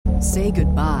Say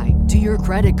goodbye to your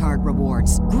credit card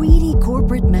rewards. Greedy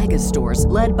corporate mega stores,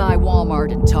 led by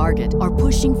Walmart and Target, are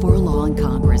pushing for a law in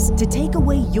Congress to take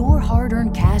away your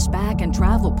hard-earned cash back and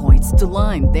travel points to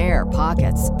line their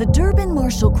pockets. The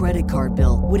Durbin-Marshall credit card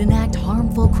bill would enact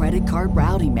harmful credit card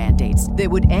routing mandates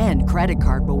that would end credit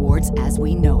card rewards as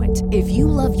we know it. If you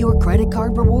love your credit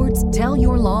card rewards, tell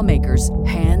your lawmakers,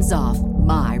 hands off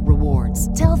my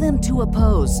rewards. Tell them to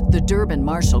oppose the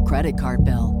Durbin-Marshall credit card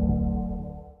bill.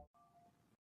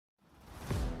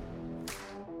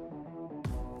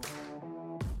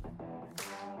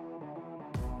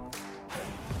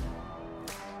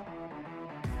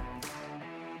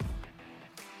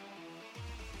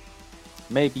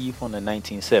 Maybe you from the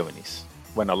 1970s,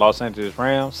 when the Los Angeles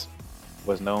Rams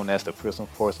was known as the Fearsome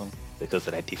Foursome because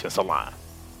of that defensive line.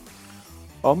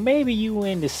 Or maybe you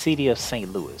in the city of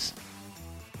St. Louis,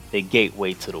 the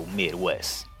gateway to the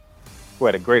Midwest,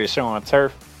 where the greatest show on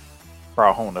turf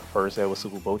brought home the first ever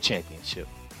Super Bowl championship.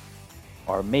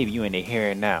 Or maybe you in the here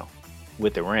and now,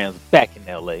 with the Rams back in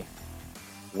LA,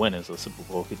 winners of Super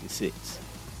Bowl 56.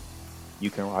 You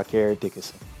can rock Eric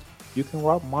Dickerson. You can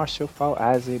rock Marshall Faulk,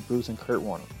 Isaac Bruce, and Kurt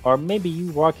Warner. Or maybe you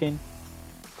rocking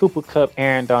Cooper Kupp,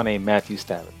 Aaron Donald, and Matthew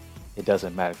Stafford. It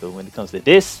doesn't matter, but when it comes to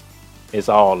this, it's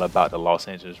all about the Los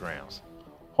Angeles Rams.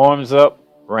 Horns up,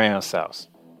 Rams South.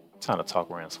 Time to talk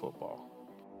Rams football.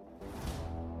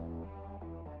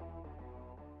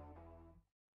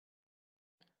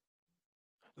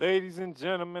 Ladies and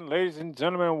gentlemen,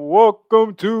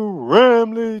 welcome to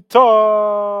Ramley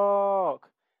Talk.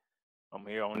 I'm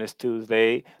here on this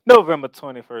Tuesday, November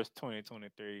 21st,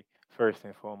 2023. First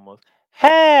and foremost,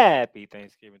 happy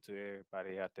Thanksgiving to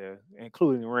everybody out there,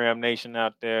 including Ram Nation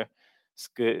out there. It's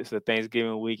good. It's a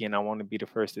Thanksgiving week, and I want to be the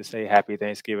first to say happy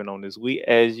Thanksgiving on this week.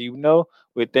 As you know,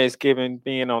 with Thanksgiving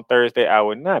being on Thursday, I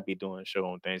would not be doing a show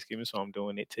on Thanksgiving, so I'm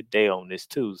doing it today on this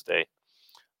Tuesday.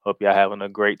 Hope y'all having a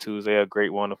great Tuesday, a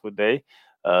great, wonderful day.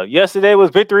 Yesterday was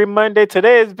Victory Monday.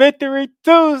 Today is Victory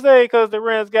Tuesday because the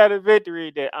Rams got a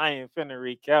victory that I ain't finna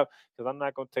recap because I'm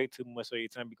not going to take too much of your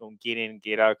time. We're going to get in and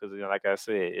get out because, like I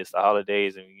said, it's the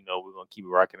holidays and, we're going to keep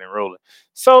rocking and rolling.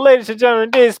 So, ladies and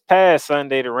gentlemen, this past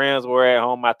Sunday, the Rams were at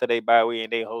home after they bye week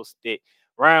and they hosted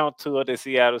round 2 of the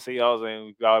Seattle Seahawks.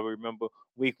 And y'all remember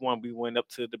week 1, we went up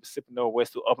to the Pacific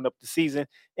Northwest to open up the season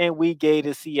and we gave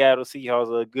the Seattle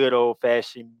Seahawks a good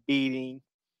old-fashioned beating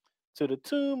to the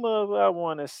tune of, I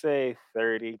want to say,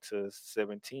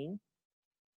 30-17.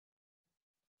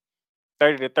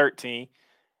 30-13.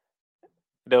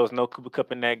 There was no Cooper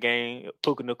Kupp in that game.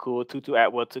 Puka Nacua, Tutu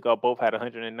Atwell took off. Both had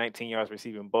 119 yards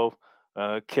receiving both.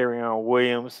 Kerryon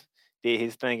Williams did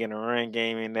his thing in the run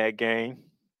game in that game.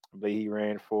 But he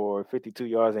ran for 52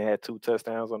 yards and had 2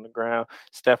 touchdowns on the ground.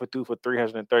 Stafford threw for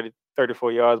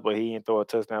 334 yards, but he didn't throw a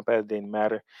touchdown pass. It didn't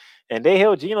matter. And they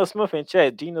held Geno Smith in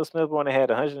check. Geno Smith only had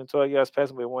 112 yards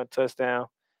passing with 1 touchdown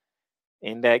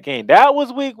in that game. That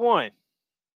was week 1.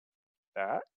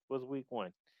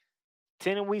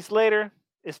 10 weeks later,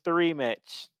 it's the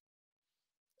rematch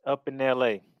up in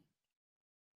L.A.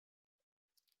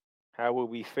 How will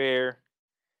we fare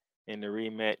in the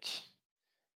rematch?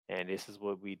 And this is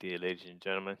what we did, ladies and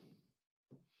gentlemen.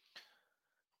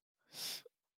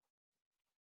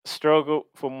 Struggled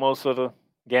for most of the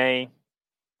game.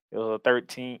 It was a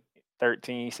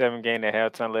 13-7 game at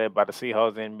halftime led by the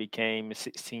Seahawks and became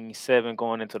 16-7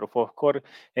 going into the fourth quarter.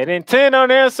 And then 10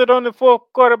 unanswered on the fourth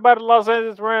quarter by the Los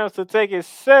Angeles Rams to take it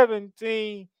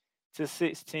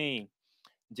 17-16.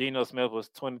 Geno Smith was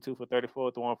 22 for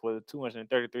 34, throwing for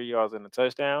 233 yards and a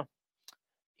touchdown.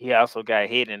 He also got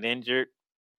hit and injured.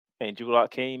 And Drew Lock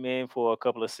came in for a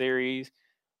couple of series.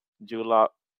 Drew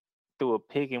Lock threw a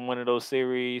pick in one of those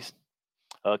series.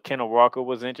 Kenneth Walker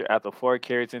was injured after 4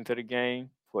 carries into the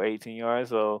game for 18 yards.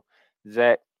 So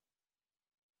Zach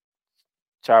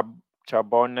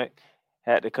Charbonnet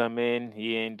had to come in.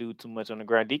 He didn't do too much on the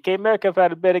ground. DK Metcalf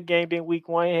had a better game than week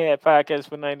 1. He had 5 catches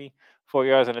for 94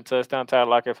 yards and a touchdown. Tyler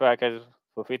Lockett 5 catches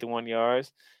for 51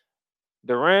 yards.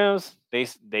 The Rams,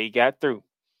 they got through.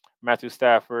 Matthew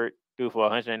Stafford threw for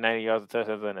 190 yards, a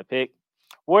touchdown, and a pick.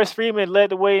 Royce Freeman led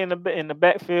the way in the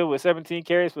backfield with 17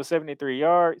 carries for 73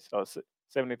 yards.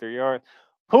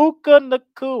 Puka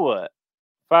Nacua,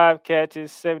 5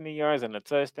 catches, 70 yards, and a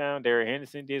touchdown. Derrick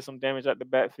Henderson did some damage at the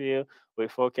backfield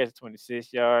with 4 catches,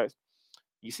 26 yards.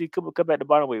 You see Cooper Kupp at the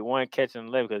bottom with 1 catch and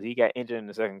 11 because he got injured in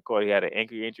the second quarter. He had an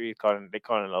ankle injury. They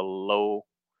call it a low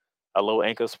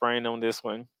ankle sprain on this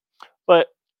one. But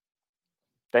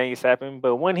things happened.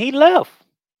 But when he left,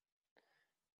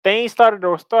 things started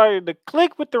to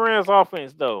click with the Rams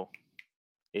offense, though.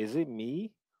 Is it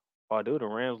me? Or do the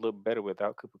Rams look better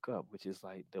without Cooper Cup, which is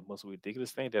like the most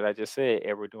ridiculous thing that I just said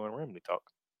ever doing Ramley Talk.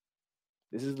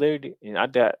 This is literally, and I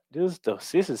doubt this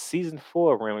is season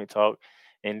 4 of Ramley Talk,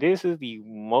 and this is the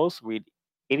most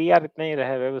idiotic thing that I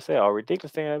have ever said, or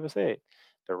ridiculous thing I ever said.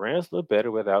 The Rams look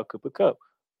better without Cooper Cup.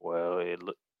 Well, it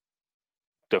looked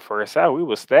the first half we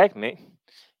was stagnant.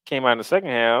 Came out in the second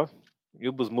half,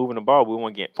 it was moving the ball. We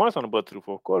weren't getting points on the board through the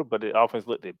fourth quarter, but the offense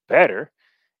looked it better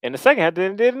in the second half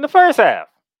than it did in the first half,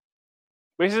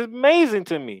 which is amazing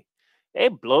to me.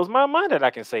 It blows my mind that I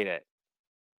can say that.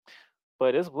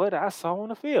 But it's what I saw on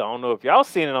the field. I don't know if y'all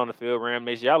seen it on the field, Ram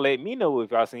Nation. Y'all let me know if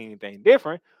y'all seen anything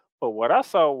different. But what I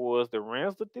saw was the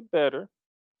Rams looked it better.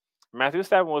 Matthew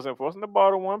Stafford wasn't forcing the ball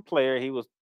to one player. He was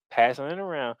passing it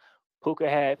around. Puka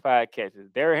had 5 catches.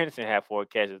 Derrick Henderson had 4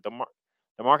 catches.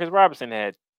 Demarcus Robinson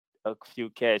had a few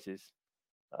catches.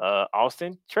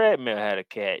 Austin Treadmill had a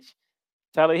catch.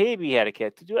 Tyler Higbee had a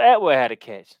catch. Tutu Atwell had a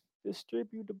catch.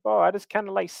 Distribute the ball. I just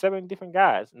counted like 7 different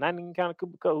guys, not even counting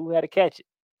Cooper Kupp, who had to catch it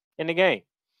in the game.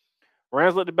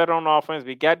 Rams looked better on offense.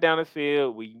 We got down the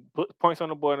field. We put points on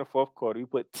the board in the fourth quarter. We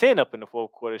put 10 up in the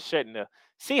fourth quarter, shutting the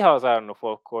Seahawks out in the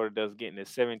fourth quarter, thus getting a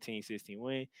 17-16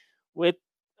 win with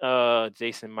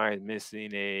Jason Myers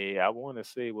missing I want to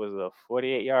say it was a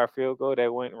 48-yard field goal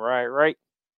that went right.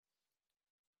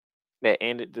 That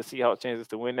ended the Seahawks' chances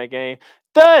to win that game,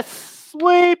 thus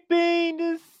sweeping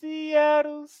the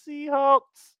Seattle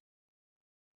Seahawks.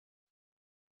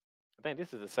 I think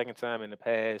this is the second time in the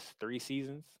past 3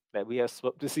 seasons that we have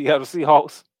swept the Seattle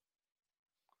Seahawks.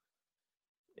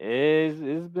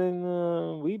 It's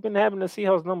been we've been having the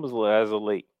Seahawks numbers as of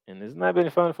late, and it's not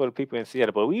been fun for the people in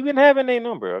Seattle. But we've been having a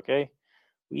number, okay?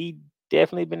 We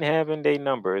definitely been having their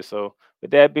number. So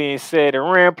with that being said, the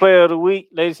Ram Player of the Week,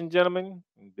 ladies and gentlemen,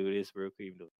 do this real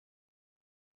quick.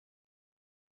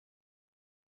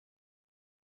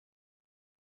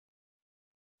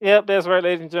 Yep, that's right,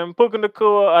 ladies and gentlemen. Puka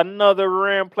Nakua, another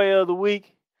Ram Player of the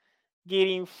Week,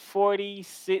 getting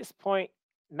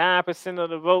 46.9% of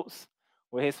the votes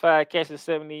with his 5 catches,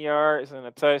 70 yards, and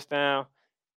a touchdown.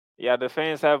 Yeah, the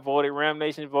fans have voted. Ram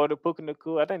Nation voted Puka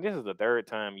Nakua. I think this is the 3rd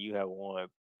time you have won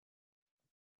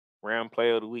Ram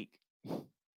Player of the Week. I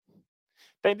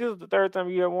think this is the 3rd time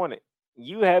you have won it.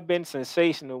 You have been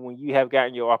sensational when you have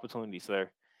gotten your opportunity, sir.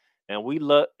 And we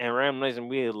love and Ram Nation,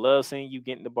 we love seeing you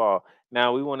getting the ball.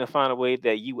 Now we want to find a way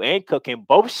that you and Cook can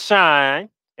both shine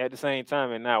at the same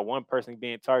time, and not one person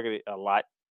being targeted a lot,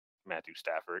 Matthew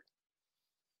Stafford,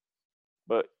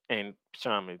 and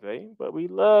Sean McVay. But we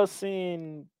love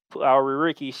seeing our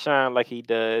Ricky shine like he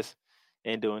does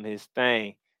and doing his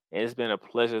thing. And it's been a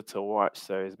pleasure to watch,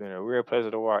 sir. It's been a real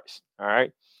pleasure to watch. All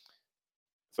right.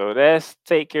 So let's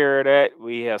take care of that.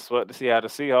 We have swept the Seattle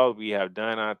Seahawks. We have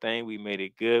done our thing. We made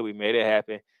it good. We made it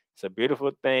happen. It's a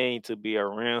beautiful thing to be a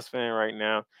Rams fan right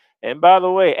now. And by the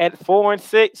way, at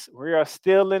 4-6, we are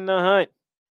still in the hunt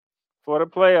for the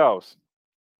playoffs.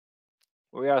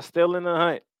 We are still in the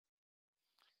hunt.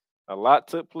 A lot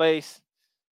took place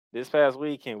this past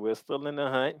weekend. We're still in the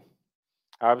hunt.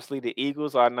 Obviously, the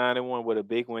Eagles are 9-1 with a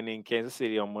big win in Kansas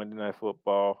City on Monday Night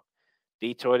Football.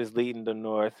 Detroit is leading the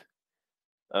North.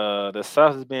 The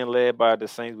South is being led by the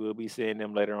Saints. We'll be seeing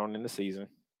them later on in the season.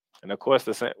 And of course,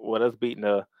 us beating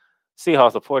the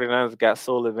Seahawks, the 49ers got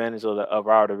sole advantage of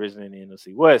our division in the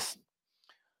NFC West.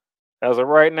 As of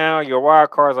right now, your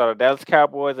wild cards are the Dallas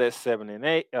Cowboys at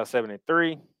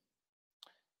 7-3.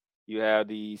 You have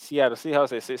the Seattle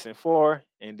Seahawks at 6-4,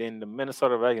 and then the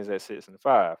Minnesota Vikings at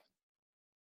 6-5.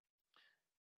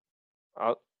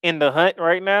 In the hunt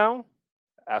right now,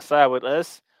 outside with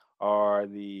us, are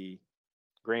the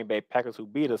Green Bay Packers, who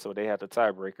beat us, so they have the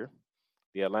tiebreaker.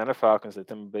 The Atlanta Falcons, the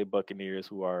Tampa Bay Buccaneers,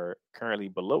 who are currently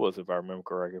below us, if I remember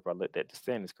correctly, if I looked at the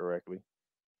standings correctly.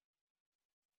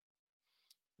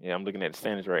 Yeah, I'm looking at the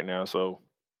standings right now. So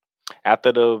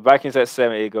after the Vikings at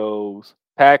 7, it goes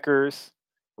Packers,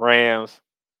 Rams,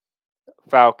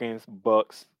 Falcons,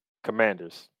 Bucks,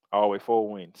 Commanders. All the way 4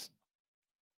 wins.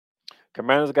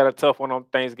 Commanders got a tough one on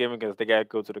Thanksgiving because they got to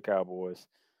go to the Cowboys.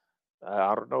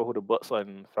 I don't know who the Bucks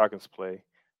and Falcons play.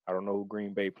 I don't know who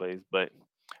Green Bay plays, but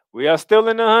we are still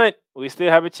in the hunt. We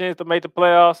still have a chance to make the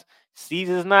playoffs.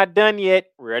 Season's not done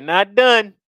yet. We're not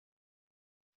done.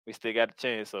 We still got a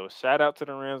chance. So shout out to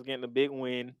the Rams getting a big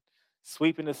win,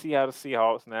 sweeping the Seattle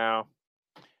Seahawks. Now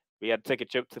we got to take a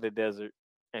trip to the desert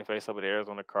and face up with the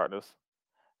Arizona Cardinals.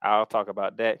 I'll talk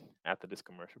about that after this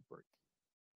commercial break.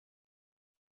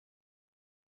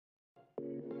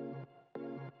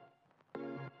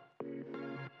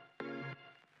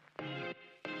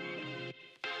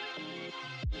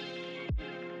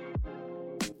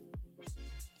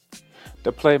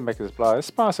 The Playmakers blog is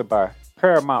sponsored by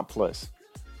Paramount Plus.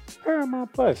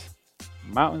 Paramount Plus.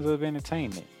 Mountains of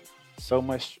entertainment. So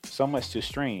much to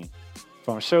stream.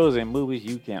 From shows and movies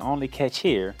you can only catch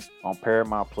here on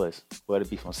Paramount Plus, whether it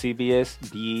be from CBS,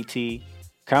 BET,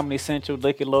 Comedy Central,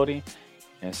 Nickelodeon,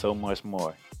 and so much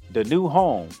more. The new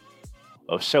home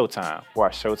of Showtime.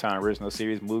 Watch Showtime original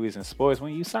series, movies, and sports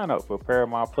when you sign up for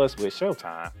Paramount Plus with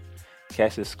Showtime.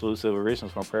 Catch exclusive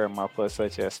originals from Paramount Plus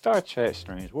such as Star Trek,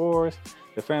 Strange Wars,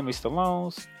 The Family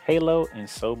Stallones, Halo, and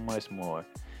so much more.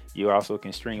 You also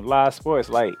can stream live sports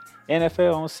like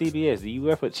NFL on CBS, the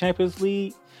UEFA Champions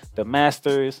League, the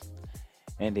Masters,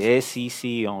 and the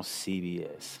SEC on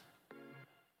CBS.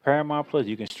 Paramount Plus,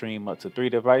 you can stream up to 3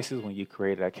 devices when you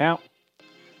create an account.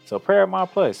 So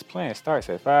Paramount Plus plan starts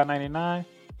at $5.99.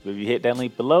 If you hit that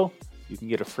link below, you can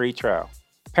get a free trial.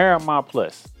 Paramount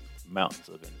Plus, mountains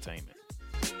of entertainment.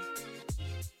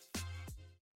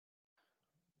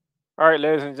 All right,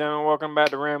 ladies and gentlemen, welcome back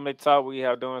to Ramley Talk. We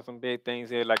are doing some big things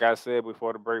here. Like I said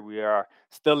before the break, we are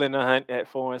still in the hunt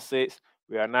at 4-6.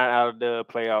 We are not out of the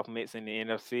playoff mix in the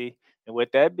NFC. And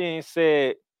with that being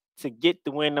said, to get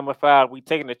the win number 5, we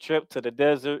taking a trip to the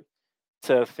desert,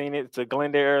 to Phoenix, to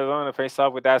Glendale, Arizona, to face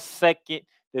off with our second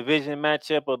division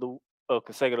matchup of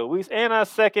consecutive weeks, and our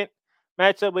second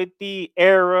matchup with the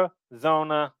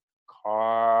Arizona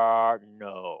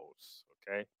Cardinals.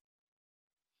 Okay,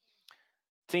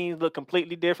 teams look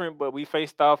completely different, but we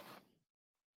faced off.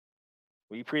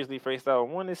 We previously faced off.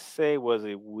 I want to say was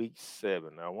it week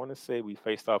 7. I want to say we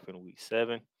faced off in week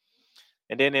 7.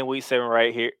 And then in week 7,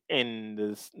 right here in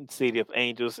the city of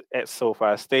Angels at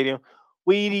SoFi Stadium,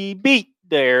 we beat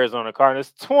the Arizona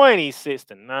Cardinals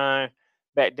 26-9.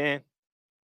 Back then,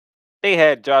 they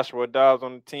had Joshua Dobbs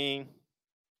on the team,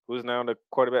 who's now the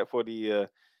quarterback for the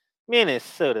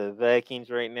Minnesota Vikings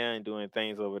right now and doing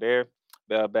things over there.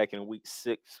 Back in week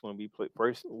 6 when we played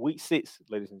first. Week 6,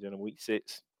 ladies and gentlemen, week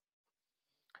 6.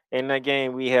 In that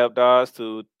game, we held Dobbs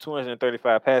to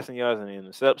 235 passing yards and an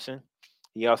interception.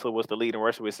 He also was the leading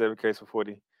rusher with 7 carries for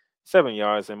 47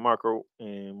 yards, and Marco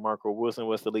Wilson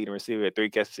was the leading receiver at 3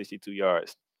 catches, 62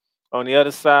 yards. On the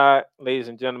other side, ladies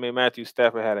and gentlemen, Matthew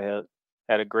Stafford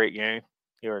had a great game.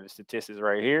 Here are the statistics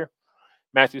right here.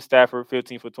 Matthew Stafford,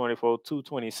 15 for 24,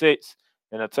 226,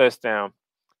 and a touchdown.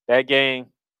 That game,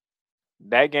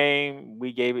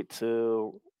 we gave it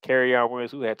to Kerryon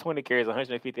Williams, who had 20 carries,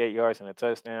 158 yards, and a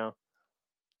touchdown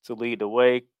to lead the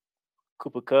way.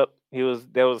 Cooper Kupp,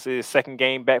 that was his second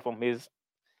game back from his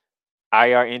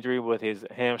IR injury with his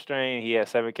hamstring. He had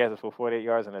 7 catches for 48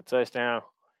 yards and a touchdown.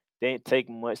 Didn't take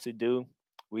much to do.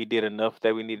 We did enough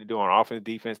that we needed to do on offense.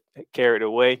 Defense carried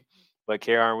away, but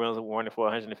Kerryon Williams wanted for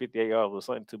 158 yards was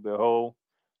something to behold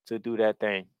to do that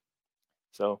thing.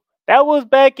 So that was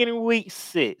back in week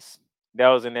 6. That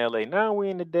was in LA. Now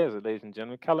we're in the desert, ladies and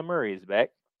gentlemen. Kyler Murray is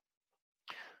back.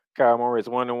 Kyler Murray is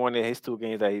 1-1 in his 2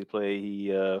 games that he's played.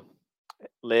 He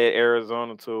led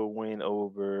Arizona to a win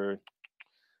over.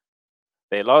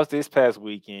 They lost this past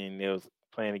weekend. They was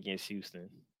playing against Houston,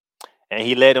 and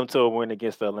he led them to a win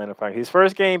against the Atlanta Falcons. His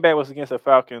first game back was against the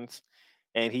Falcons,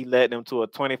 and he led them to a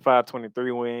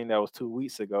 25-23 win. That was 2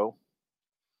 weeks ago.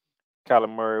 Kyler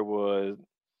Murray was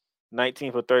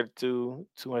 19 for 32,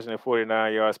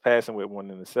 249 yards passing with 1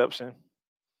 interception.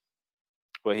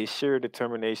 But his sheer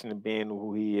determination in being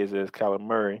who he is as Kyler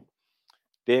Murray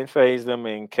didn't phase them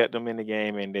and kept them in the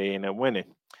game, and they ended up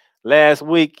winning. Last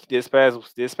week, this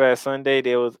past Sunday,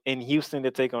 they was in Houston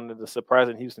to take on the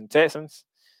surprising Houston Texans.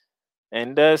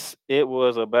 And thus, it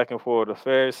was a back and forth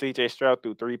affair. C.J. Stroud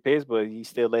threw 3 picks, but he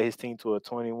still led his team to a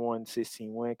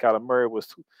 21-16 win. Kyler Murray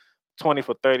was 20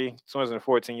 for 30,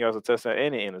 214 yards, a touchdown,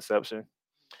 and an interception.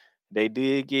 They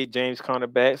did get James Conner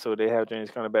back, so they have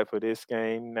James Conner back for this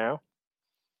game now.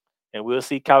 And we'll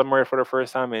see Kyler Murray for the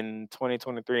first time in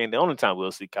 2023, and the only time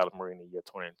we'll see Kyler Murray in the year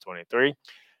 2023.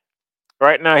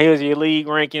 Right now, here's your league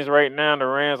rankings. Right now, the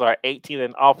Rams are 18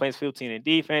 in offense, 15 in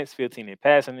defense, 15 in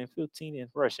passing, and 15 in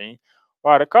rushing.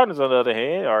 While the Cardinals, on the other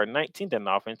hand, are 19th in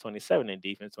offense, 27 in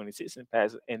defense, 26 in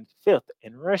passing, and 5th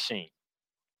in rushing.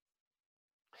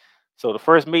 So the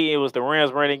first meeting, it was the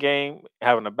Rams running game,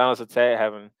 having a balanced attack,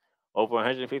 having over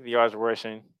 150 yards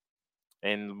rushing,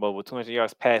 and over 200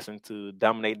 yards passing to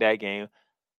dominate that game.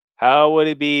 How would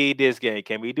it be this game?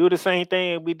 Can we do the same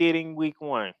thing we did in week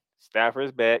 1?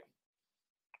 Stafford's back.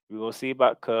 We're gonna see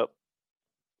about Kupp.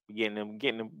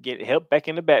 Getting help back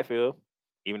in the backfield,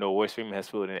 even though West Freeman has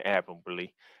filled in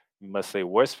admirably. We must say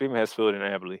West Freeman has filled in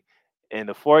admirably. In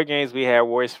the 4 games we had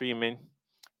West Freeman,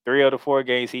 3 of the 4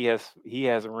 games he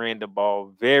has ran the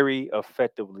ball very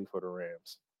effectively for the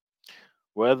Rams.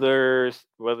 Whether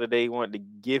they want to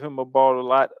give him a ball a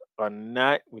lot or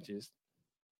not, which is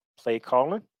play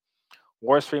calling,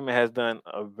 Wars Freeman has done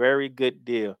a very good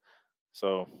deal.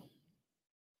 So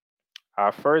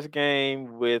our first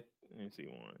game with let me see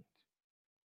one.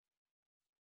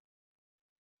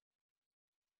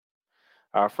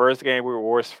 Our first game with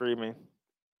Wars Freeman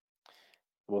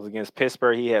was against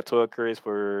Pittsburgh. He had 12 carries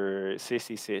for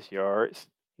 66 yards.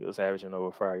 He was averaging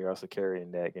over 5 yards a carry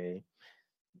in that game.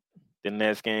 The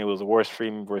next game was Wars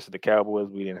Freeman versus the Cowboys.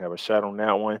 We didn't have a shot on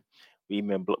that one. We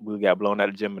got blown out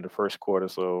of the gym in the first quarter,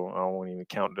 so I don't even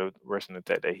count the rushing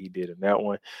attack that he did in that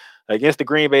one. Against the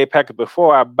Green Bay Packers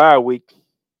before our bye week,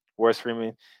 Wars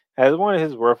Freeman has one of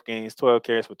his rough games, 12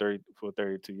 carries for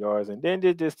 32 yards, and then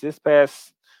did this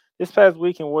past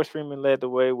weekend, Wars Freeman led the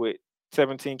way with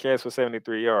 17 carries for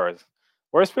 73 yards.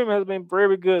 Wars Freeman has been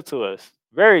very good to us,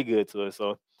 very good to us.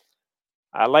 So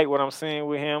I like what I'm seeing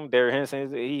with him. Derrick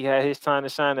Henson, he had his time to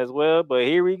shine as well. But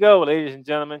here we go, ladies and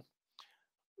gentlemen.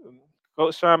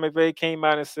 Coach Sean McVay came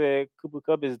out and said Cooper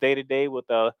Kupp is day to day with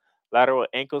a lateral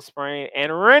ankle sprain,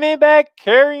 and running back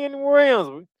Kerryon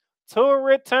Williams to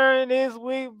return this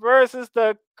week versus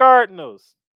the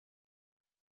Cardinals.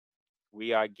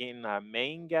 We are getting our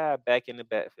main guy back in the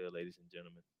backfield, ladies and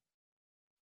gentlemen.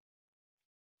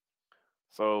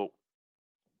 So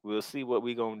we'll see what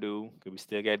we're gonna do. Cause we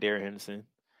still got Derrick Henderson.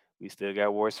 We still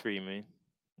got Wars Freeman.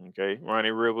 Okay.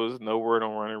 Ronnie Rivers. No word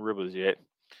on Ronnie Rivers yet.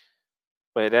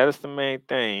 But that is the main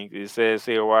thing. It says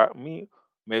here why me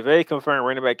McVay confirmed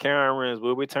running back Karen Williams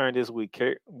will return this week.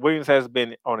 Williams has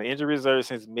been on an injury reserve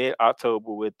since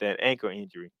mid-October with an ankle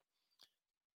injury.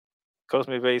 Coach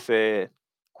McVay said,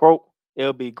 quote,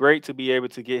 it'll be great to be able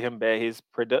to get him back his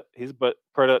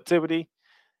productivity,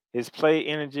 his play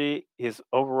energy, his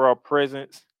overall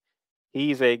presence.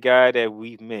 He's a guy that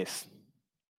we've missed.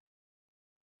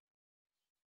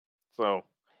 So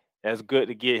that's good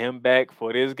to get him back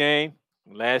for this game.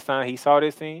 Last time he saw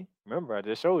this team, remember I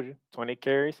just showed you 20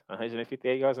 carries,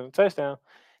 158 yards, and a touchdown.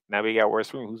 Now we got Wars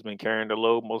Freeman, who's been carrying the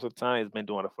load most of the time. He's been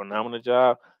doing a phenomenal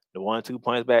job. The 1-2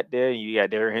 points back there, and you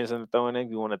got Derrick Henson throwing in.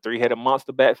 You want a three-headed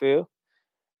monster backfield.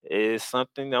 It's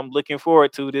something I'm looking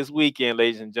forward to this weekend,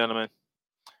 ladies and gentlemen.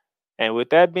 And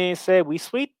with that being said, we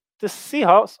sweep the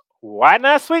Seahawks. Why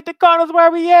not sweep the Cardinals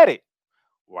where we at it?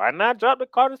 Why not drop the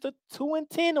Cardinals to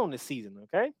 2-10 on the season?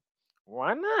 Okay,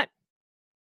 why not?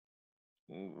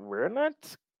 We're not.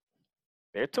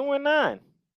 They're 2-9.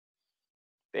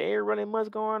 They ain't really much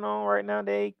going on right now.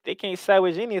 They can't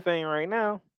salvage anything right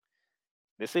now.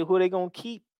 They see who they gonna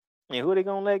keep and who they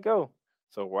gonna let go.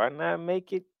 So why not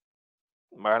make it?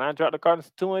 Why not drop the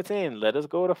Cardinals to 2-10? Let us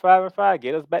go to 5-5.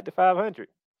 Get us back to 500.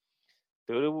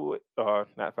 Do the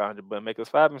not 500, but make us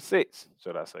 5-6.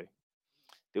 Should I say?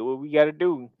 Do what we got to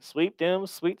do. Sweep them,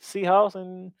 sweep the Seahawks,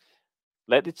 and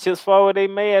let the chips fall where they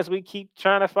may as we keep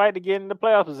trying to fight to get in the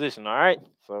playoff position. All right.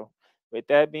 So, with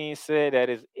that being said, that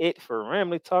is it for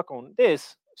Ramley Talk on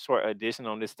this short edition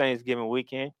on this Thanksgiving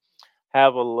weekend.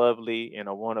 Have a lovely and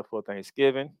a wonderful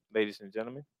Thanksgiving, ladies and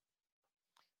gentlemen.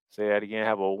 Say that again.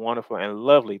 Have a wonderful and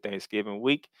lovely Thanksgiving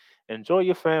week. Enjoy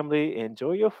your family,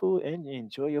 enjoy your food, and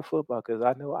enjoy your football because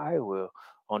I know I will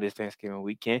on this Thanksgiving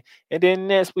weekend. And then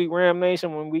next week, Ram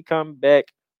Nation, when we come back,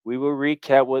 we will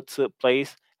recap what took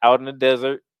place out in the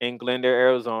desert in Glendale,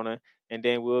 Arizona. And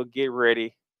then we'll get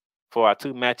ready for our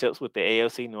two matchups with the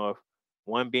AFC North,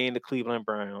 one being the Cleveland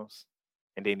Browns,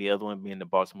 and then the other one being the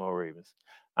Baltimore Ravens.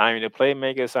 I'm the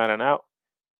Playmaker signing out.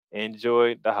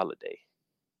 Enjoy the holiday.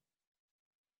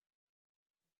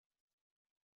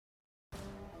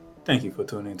 Thank you for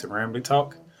tuning in to Ramley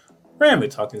Talk. Ramley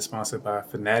Talk is sponsored by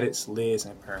Fanatics, Lids,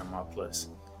 and Paramount Plus.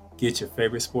 Get your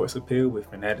favorite sports appeal with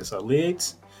Fanatics or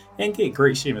Lids, and get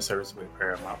great streaming service with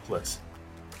Paramount Plus.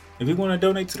 If you want to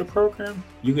donate to the program,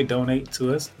 you can donate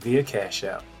to us via Cash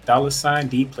App,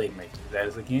 $D Playmakers. That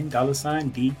is again,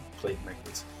 $D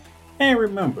Playmakers. And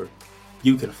remember,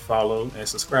 you can follow and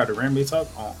subscribe to Ramley Talk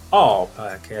on all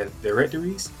podcast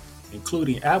directories,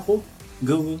 including Apple,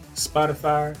 Google,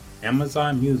 Spotify,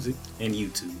 Amazon Music, and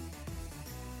YouTube.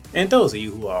 And those of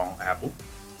you who are on Apple,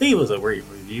 leave us a great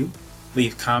review,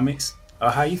 leave comments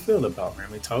on how you feel about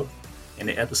Ramley Talk and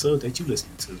the episode that you listen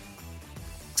to.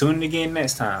 Tune in again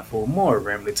next time for more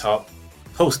Ramley Talk,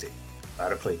 hosted by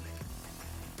the Playmaker.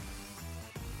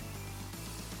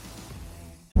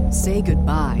 Say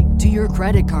goodbye to your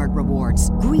credit card rewards.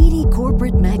 Greedy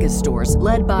corporate mega stores,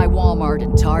 led by Walmart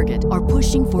and Target, are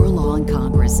pushing for a law in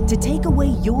Congress to take away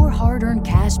your hard-earned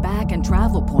cash back and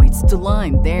travel points to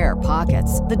line their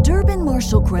pockets. The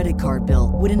Durbin-Marshall credit card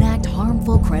bill would enact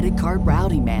harmful credit card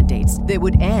routing mandates that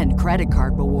would end credit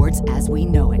card rewards as we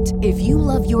know it. If you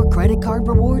love your credit card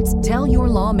rewards, tell your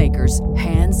lawmakers,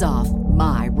 hands off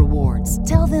my rewards.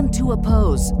 Tell them to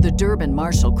oppose the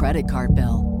Durbin-Marshall credit card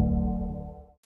bill.